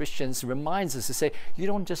us as Christians, reminds us to say, you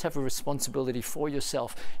don't just have a responsibility for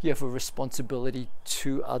yourself, you have a responsibility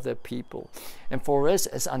to other people. And for us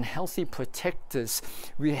as unhealthy protectors,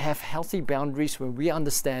 we have healthy boundaries when we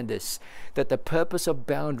understand this, that the purpose of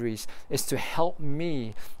boundaries is to help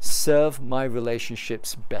me serve my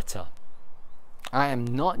relationships better. I am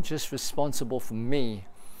not just responsible for me,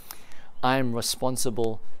 I am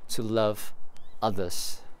responsible to love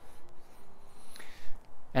others.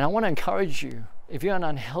 And I want to encourage you, if you're an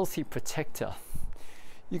unhealthy protector,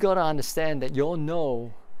 you got to understand that your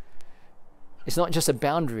no is not just a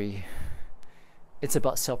boundary, it's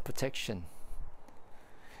about self-protection.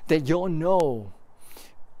 That your no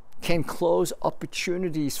can close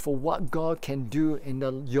opportunities for what God can do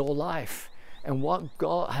in your life, and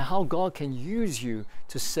how God can use you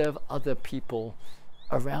to serve other people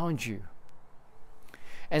around you.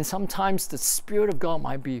 And sometimes the Spirit of God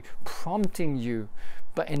might be prompting you,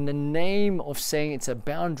 but in the name of saying it's a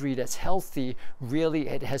boundary that's healthy, really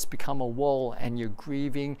it has become a wall, and you're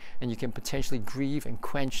grieving, and you can potentially grieve and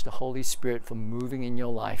quench the Holy Spirit from moving in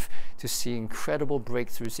your life to see incredible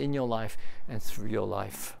breakthroughs in your life and through your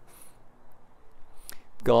life.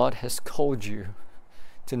 God has called you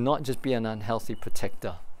to not just be an unhealthy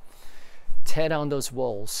protector. Tear down those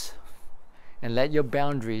walls and let your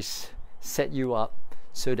boundaries set you up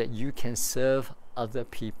so that you can serve other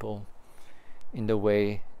people in the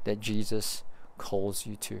way that Jesus calls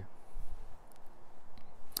you to.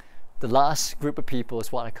 The last group of people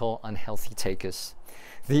is what I call unhealthy takers.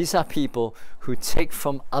 These are people who take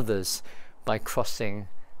from others by crossing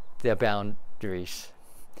their boundaries.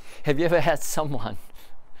 Have you ever had someone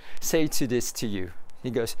say this to you? He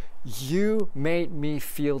goes, you made me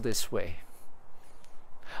feel this way.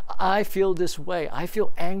 I feel this way. I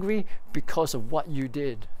feel angry because of what you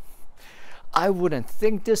did. I wouldn't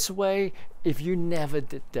think this way if you never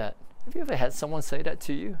did that. Have you ever had someone say that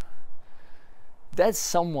to you? That's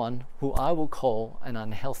someone who I will call an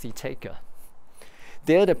unhealthy taker.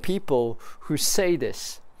 They're the people who say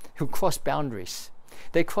this, who cross boundaries.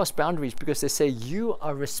 They cross boundaries because they say, you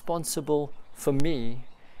are responsible for me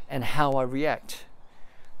and how I react.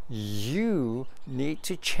 You need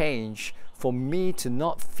to change for me to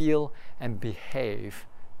not feel and behave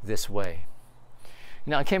this way.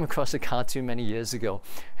 You know, I came across a cartoon many years ago.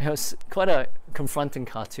 It was quite a confronting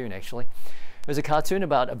cartoon, actually. It was a cartoon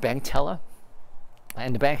about a bank teller,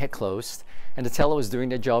 and the bank had closed, and the teller was doing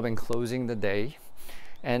their job and closing the day.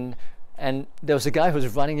 And there was a guy who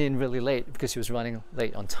was running in really late because he was running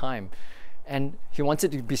late on time. And he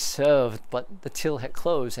wanted to be served, but the till had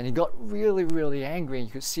closed, and he got really, really angry. And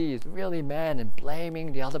you could see he's really mad and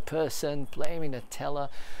blaming the other person, blaming the teller.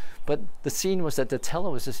 But the scene was that the teller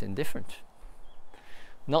was just indifferent,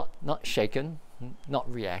 not shaken,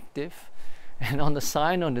 not reactive. And on the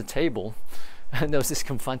sign on the table, there was this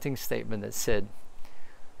confronting statement that said,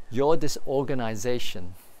 your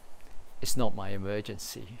disorganization is not my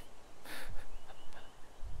emergency.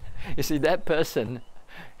 You see, that person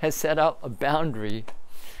has set up a boundary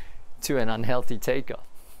to an unhealthy taker.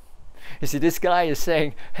 You see, this guy is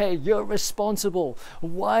saying, hey, you're responsible.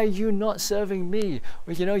 Why are you not serving me?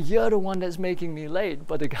 Well, you know, you're the one that's making me late.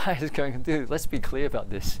 But the guy is going, dude, let's be clear about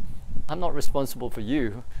this. I'm not responsible for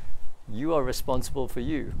you. You are responsible for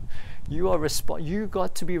you. You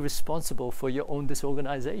got to be responsible for your own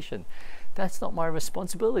disorganization. That's not my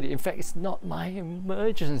responsibility. In fact, it's not my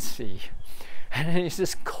emergency. And he's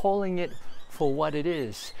just calling it for what it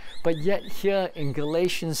is. But yet here in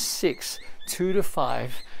Galatians 6, 2-5,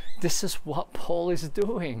 this is what Paul is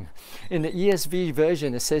doing. In the ESV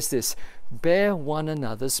version, it says this: bear one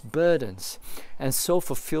another's burdens, and so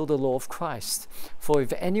fulfill the law of Christ. For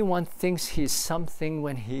if anyone thinks he is something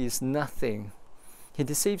when he is nothing, he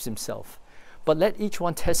deceives himself. But let each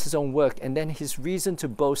one test his own work, and then his reason to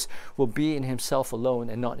boast will be in himself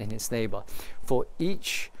alone and not in his neighbor. For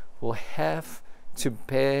each will have to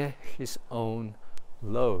bear his own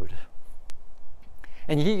load.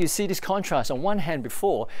 And here you see this contrast. On one hand,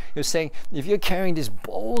 before, you're saying, if you're carrying this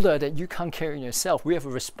boulder that you can't carry in yourself, we have a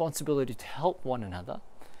responsibility to help one another.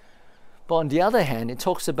 But on the other hand, it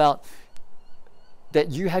talks about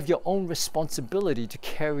that you have your own responsibility to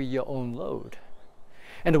carry your own load.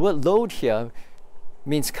 And the word load here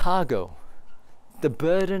means cargo, the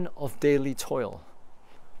burden of daily toil,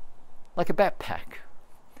 like a backpack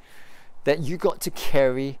that you got to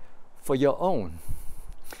carry for your own.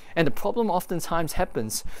 And the problem oftentimes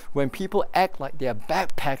happens when people act like their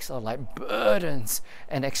backpacks are like burdens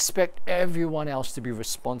and expect everyone else to be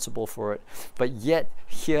responsible for it. But yet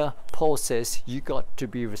here Paul says you got to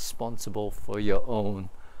be responsible for your own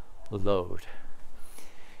load.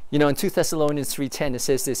 You know, in 2 Thessalonians 3:10 it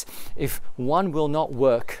says this: if one will not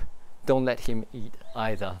work, don't let him eat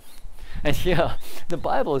either. And here the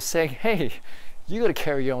Bible is saying, hey, you got to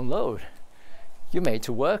carry your own load. You're made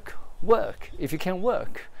to work, work if you can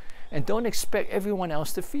work. And don't expect everyone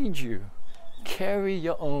else to feed you. Carry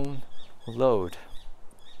your own load.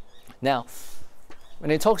 Now, when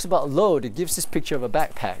it talks about load, it gives this picture of a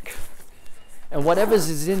backpack. And whatever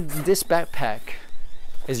is in this backpack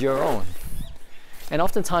is your own. And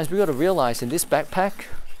oftentimes we got to realize in this backpack,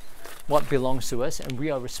 what belongs to us and we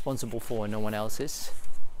are responsible for and no one else is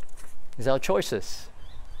our choices.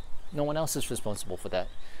 No one else is responsible for that.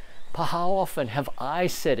 But how often have I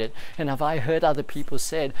said it and have I heard other people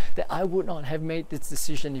said that I would not have made this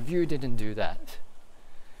decision if you didn't do that?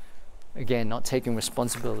 Again, not taking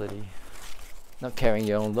responsibility, not carrying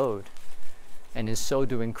your own load, and in so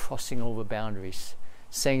doing crossing over boundaries,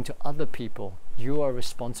 saying to other people, you are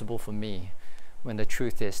responsible for me, when the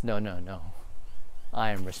truth is, no,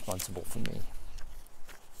 I am responsible for me.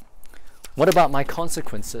 What about my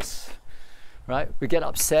consequences? Right? We get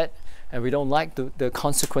upset and we don't like the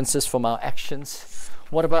consequences from our actions.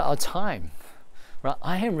 What about our time? Right?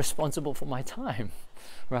 I am responsible for my time.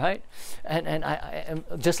 Right? And I am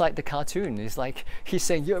just like the cartoon. It's like he's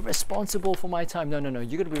saying, you're responsible for my time. No, you're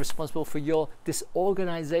going to be responsible for your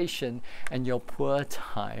disorganization and your poor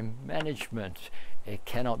time management. It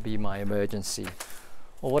cannot be my emergency.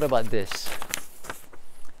 Or what about this?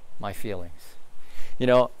 My feelings. You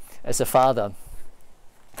know, as a father,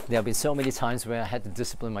 there have been so many times where I had to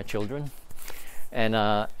discipline my children. And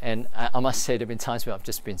I must say there have been times where I've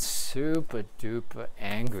just been super duper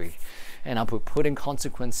angry. And I would put in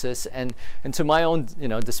consequences, and to my own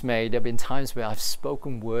dismay, there have been times where I've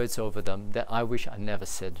spoken words over them that I wish I never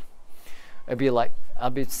said. I'd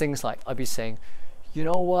be saying, you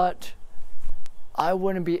know what? I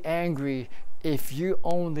wouldn't be angry if you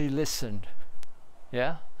only listened.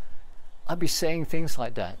 Yeah? I'd be saying things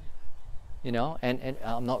like that. And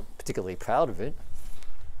I'm not particularly proud of it.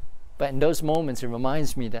 But in those moments, it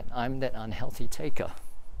reminds me that I'm that unhealthy taker.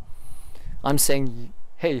 I'm saying,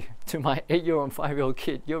 hey, to my 8-year-old and 5-year-old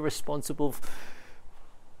kid, you're responsible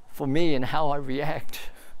for me and how I react.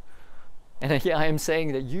 And here I am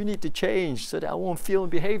saying that you need to change so that I won't feel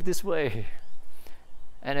and behave this way.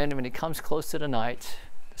 And then when it comes close to the night,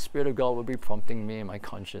 the Spirit of God will be prompting me and my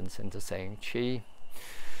conscience into saying, Chee,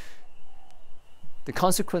 the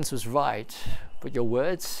consequence was right, but your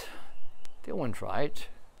words, they weren't right.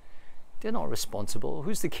 They're not responsible.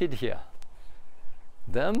 Who's the kid here?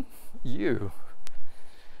 Them? You.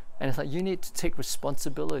 And it's like you need to take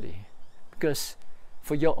responsibility because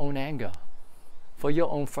for your own anger, for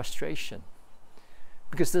your own frustration.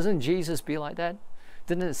 Because doesn't Jesus be like that?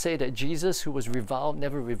 Didn't it say that Jesus, who was reviled,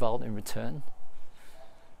 never reviled in return?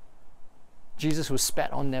 Jesus who was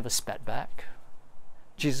spat on, never spat back.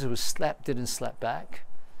 Jesus who was slapped, didn't slap back.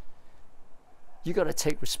 You got to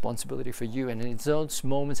take responsibility for you. And in those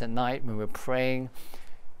moments at night when we're praying,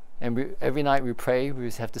 and every night we pray,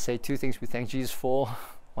 we have to say 2 things we thank Jesus for.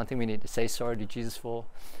 One thing we need to say sorry to Jesus for.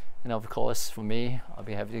 And of course, for me, I'll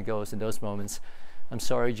be happy to go in those moments. I'm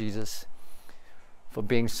sorry, Jesus, for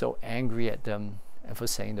being so angry at them and for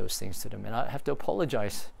saying those things to them. And I have to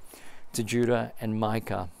apologize to Judah and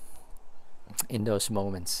Micah in those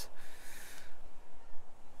moments.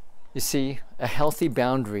 You see, a healthy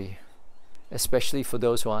boundary, especially for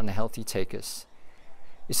those who are unhealthy takers,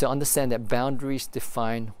 is to understand that boundaries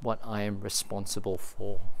define what I am responsible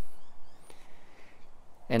for.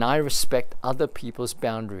 And I respect other people's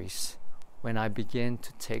boundaries when I begin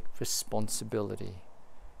to take responsibility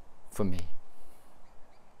for me.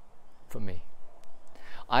 For me.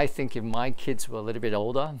 I think if my kids were a little bit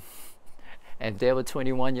older, and they were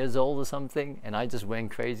 21 years old or something, and I just went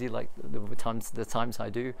crazy like the times I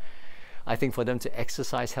do, I think for them to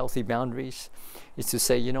exercise healthy boundaries is to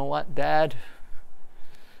say, you know what, Dad,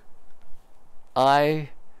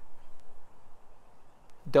 I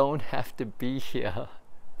don't have to be here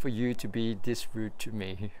for you to be this rude to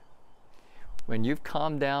me. When you've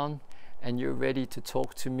calmed down and you're ready to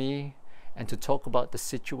talk to me and to talk about the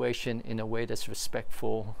situation in a way that's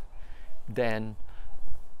respectful, then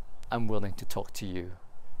I'm willing to talk to you.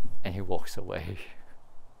 And he walks away.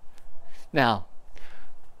 Now,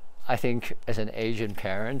 I think as an Asian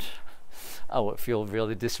parent, I would feel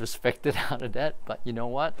really disrespected out of that, but you know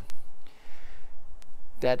what?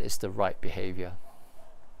 That is the right behavior,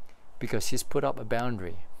 because he's put up a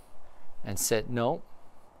boundary and said, no,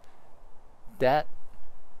 that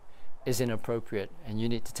is inappropriate and you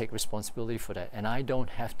need to take responsibility for that, and I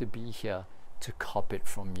don't have to be here to cop it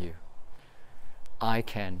from you. I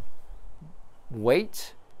can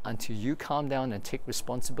wait until you calm down and take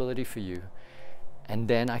responsibility for you, and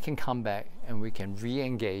then I can come back and we can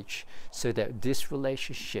re-engage so that this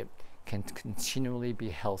relationship can continually be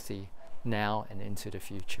healthy now and into the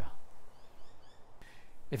future.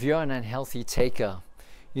 If you're an unhealthy taker,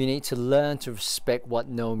 you need to learn to respect what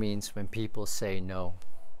no means when people say no.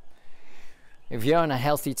 If you're an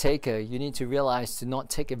unhealthy taker, you need to realize to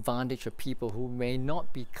not take advantage of people who may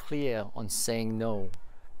not be clear on saying no,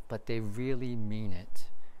 but they really mean it,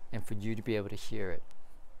 and for you to be able to hear it.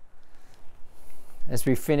 As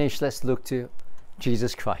we finish, let's look to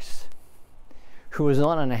Jesus Christ, who was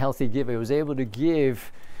not an unhealthy giver. He was able to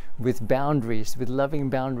give with boundaries, with loving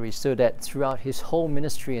boundaries, so that throughout his whole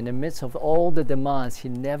ministry, in the midst of all the demands, he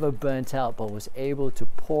never burnt out, but was able to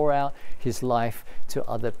pour out his life to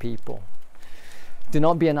other people. Do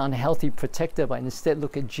not be an unhealthy protector, but instead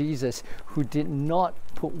look at Jesus, who did not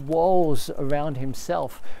put walls around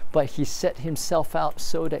himself, but he set himself out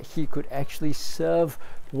so that he could actually serve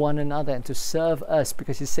one another and to serve us,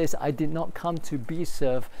 because he says, I did not come to be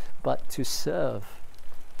served, but to serve.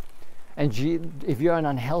 And if you're an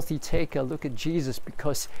unhealthy taker, look at Jesus,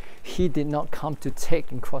 because he did not come to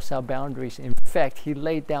take and cross our boundaries. In fact, he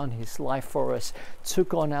laid down his life for us,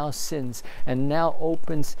 took on our sins, and now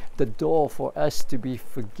opens the door for us to be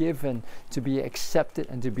forgiven, to be accepted,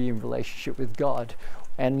 and to be in relationship with God.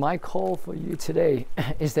 And my call for you today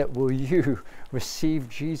is that will you receive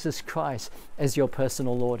Jesus Christ as your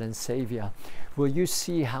personal Lord and Savior? Will you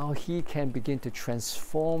see how he can begin to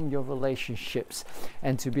transform your relationships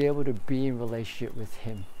and to be able to be in relationship with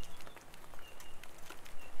him?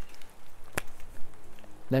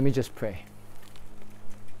 Let me just pray.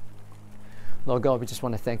 Lord God, we just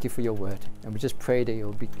want to thank you for your word. And we just pray that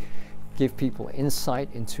you'll give people insight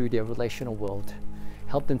into their relational world.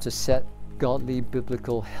 Help them to set godly,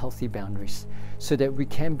 biblical, healthy boundaries so that we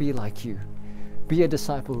can be like you. Be a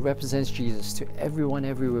disciple who represents Jesus to everyone,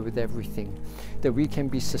 everywhere, with everything. That we can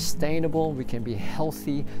be sustainable, we can be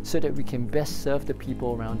healthy, so that we can best serve the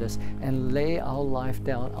people around us and lay our life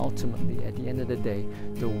down ultimately at the end of the day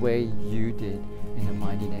the way you did, in the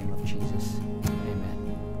mighty name of Jesus. Amen.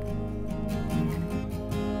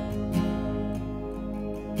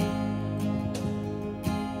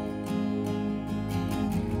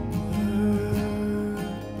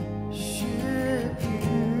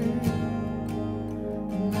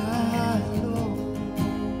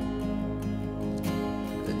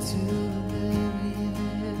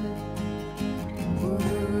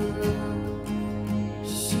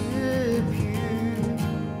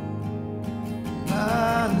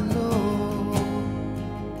 My Lord.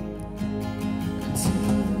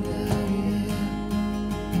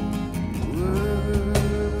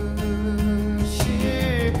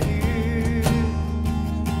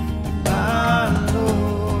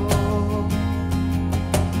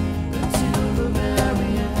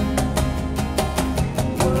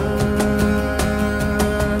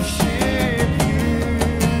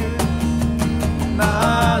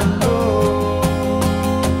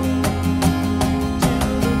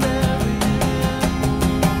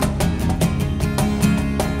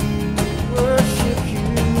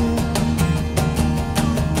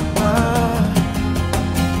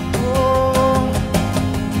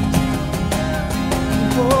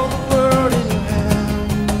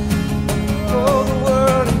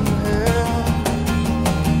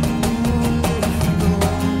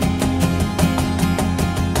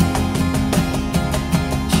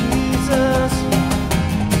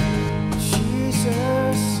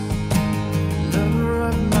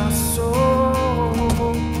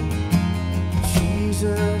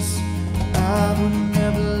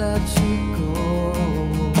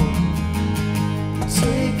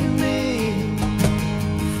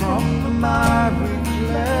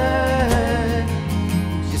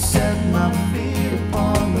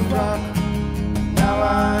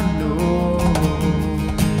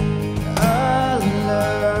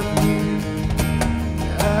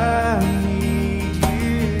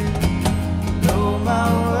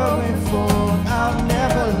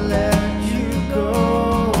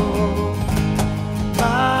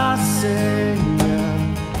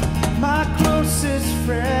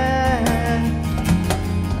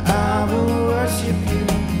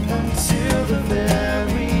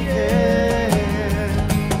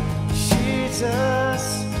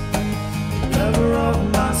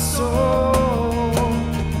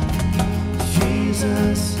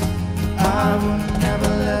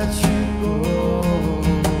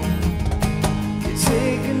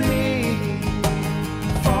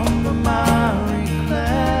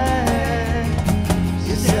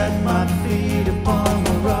 set my feet upon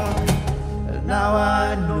the rock, and now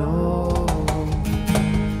I know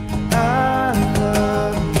I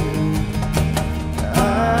love you, I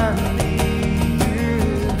need you.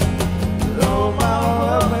 Though my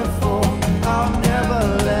world may fall, I'll never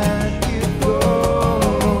let you go.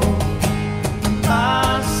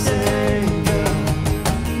 My Savior,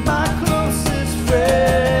 my closest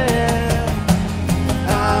friend,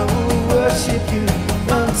 I will worship you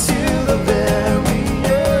until the very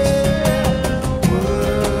end.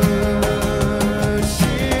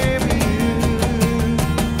 Worship you,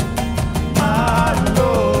 my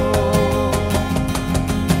Lord,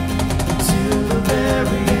 till the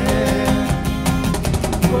very end.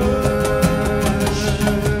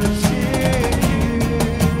 Worship you,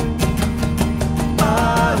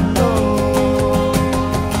 my Lord,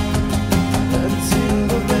 until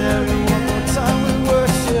the very end. One more time we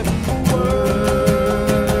worship you,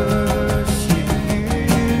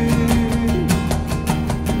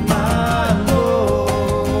 my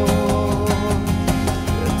Lord,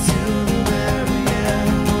 until the very end.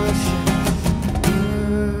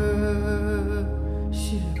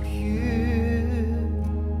 Worship you,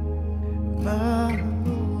 my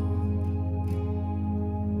Lord,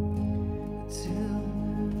 till.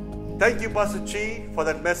 Thank you, Pastor Chee, for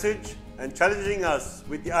that message and challenging us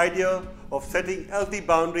with the idea of setting healthy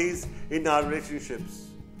boundaries in our relationships.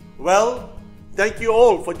 Well, thank you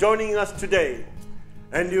all for joining us today.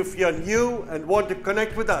 And if you're new and want to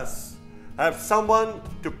connect with us, have someone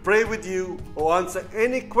to pray with you or answer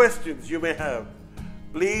any questions you may have,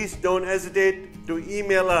 please don't hesitate to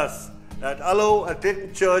email us at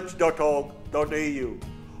hello@claytonchurch.org.au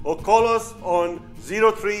or call us on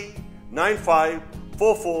 0395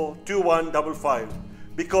 442155,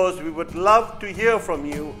 because we would love to hear from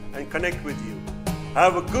you and connect with you.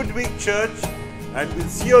 Have a good week, church, and we'll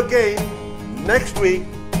see you again next week.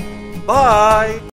 Bye.